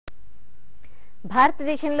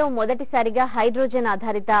భారతదేశంలో మొదటిసారిగా హైడ్రోజన్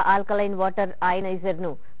ఆధారిత ఆల్కలైన్ వాటర్ ఆయనైజర్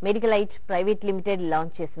ను మెడిలైట్ ప్రైవేట్ లిమిటెడ్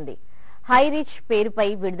లాంచ్ చేసింది. హై-రిచ్ పేరుపై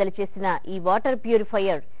విడుదల చేసిన ఈ వాటర్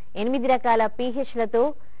ప్యూరిఫైయర్ 8 రకాల pHలతో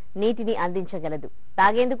నీటిని అందించగలదు.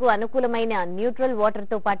 తాగేందుకు అనుకూలమైన న్యూట్రల్ వాటర్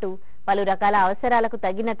తో పాటు పలు రకాల అవసరాలకు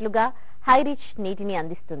తగినట్లుగా హై-రిచ్ నీటిని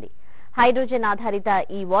అందిస్తుంది. హైడ్రోజన్ ఆధారిత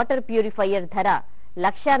ఈ వాటర్ ప్యూరిఫైయర్ ధర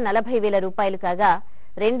 ₹1,40,000 కాగా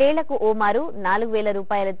 2 ఏళ్లకు ఓమారు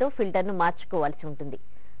 ₹4,000 ఫిల్టర్ ను మార్చుకోవాల్సి ఉంటుంది.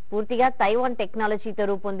 పూర్తిగా తైవాన్ టెక్నాలజీతో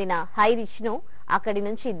రూపొందిన హై-రిచ్ ను అక్కడి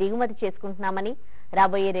నుంచి దిగుమతి చేసుకుంటున్నామని,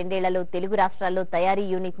 రాబోయే 2 ఏళ్లలో తెలుగు రాష్ట్రాల్లో తయారీ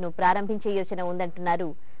యూనిట్ ను ప్రారంభించే యోచన ఉందంటున్నారు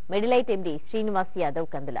మెడిలైట్ ఎండీ శ్రీనివాస్ యాదవ్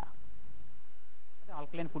కందుల.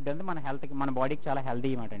 ఆల్కలైన్ ఫుడ్ అంటే మన హెల్త్ కి, మన బాడీకి చాలా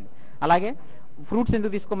హెల్తీ మాట అండి. అలాగే ఫ్రూట్స్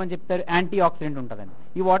ఎందుకు తీసుకోమని చెప్తారు? యాంటీ ఆక్సిడెంట్ ఉంటుందండి.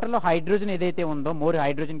 ఈ వాటర్ లో హైడ్రోజన్ ఏదైతే ఉందో, మోర్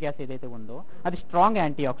హైడ్రోజన్ గ్యాస్ ఏదైతే ఉందో అది స్ట్రాంగ్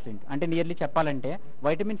యాంటీ ఆక్సిడెంట్. అంటే నియర్లీ చెప్పాలంటే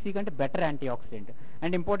వైటమిన్ సి కంటే better anti oxidant.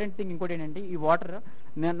 And important thing ఇంకోటి ఏంటంటే, ఈ వాటర్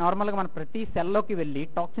నార్మల్ గా మన ప్రతి సెల్ లోకి వెళ్ళి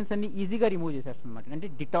టాక్సిన్స్ అన్ని ఈజీగా రిమూవ్ చేసేస్తుంది అనమాట. అంటే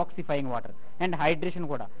డిటాక్సిఫైయింగ్ వాటర్. అండ్ హైడ్రేషన్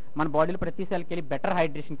కూడా మన బాడీలో ప్రతి సెల్కి వెళ్ళి బెటర్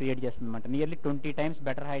హైడ్రేషన్ క్రియేట్ చేస్తుంది అనమాట. Nearly 20 times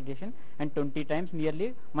better hydration and 20 times nearly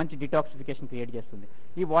మంచి డిటాక్సిఫికేషన్ క్రియేట్ చేస్తుంది.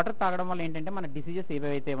 ఈ వాటర్ తాగడం వల్ల ఏంటంటే మన డిసీజెస్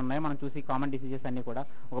ఏవైతే ఉన్నాయో, మనం చూసి కామన్ డిసీజెస్ అన్ని కూడా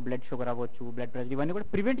ఒక బ్లడ్ షుగర్ అవ్వచ్చు, బ్లడ్ ప్రెషర్, ఇవన్నీ కూడా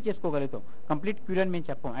ప్రివెంట్ చేసుకోగలుగుతాం. కంప్లీట్ క్యూర్ అని మేము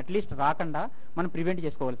చెప్పాం. అట్లీస్ట్ రాకుండా మనం ప్రివెంట్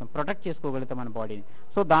చేసుకోగలుగుతాం, ప్రొటెక్ట్ చేసుకోగలుగుతాం మన బాడీని.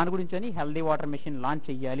 సో దాని గురించి అని హెల్దీ వాటర్ మెషిన్ లాంచ్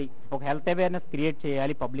చేయాలి, ఒక హెల్త్ అవేర్నెస్ క్రియేట్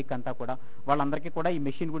చేయాలి పబ్లిక్ అంతా కూడా, వాళ్ళందరికీ కూడా ఈ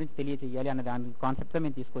మెషిన్ గురించి తెలియజేయాలి అనే దాని కాన్సెప్ట్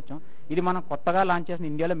మేము తీసుకొచ్చాం. ఇది మనం కొత్తగా లాంచ్ చేసిన,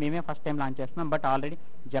 ఇండియాలో మేమే ఫస్ట్ టైం లాంచ్ చేస్తున్నాం. But already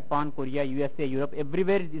Japan, Korea, USA, Europe,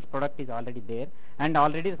 everywhere this product is already there and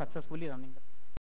already successfully running.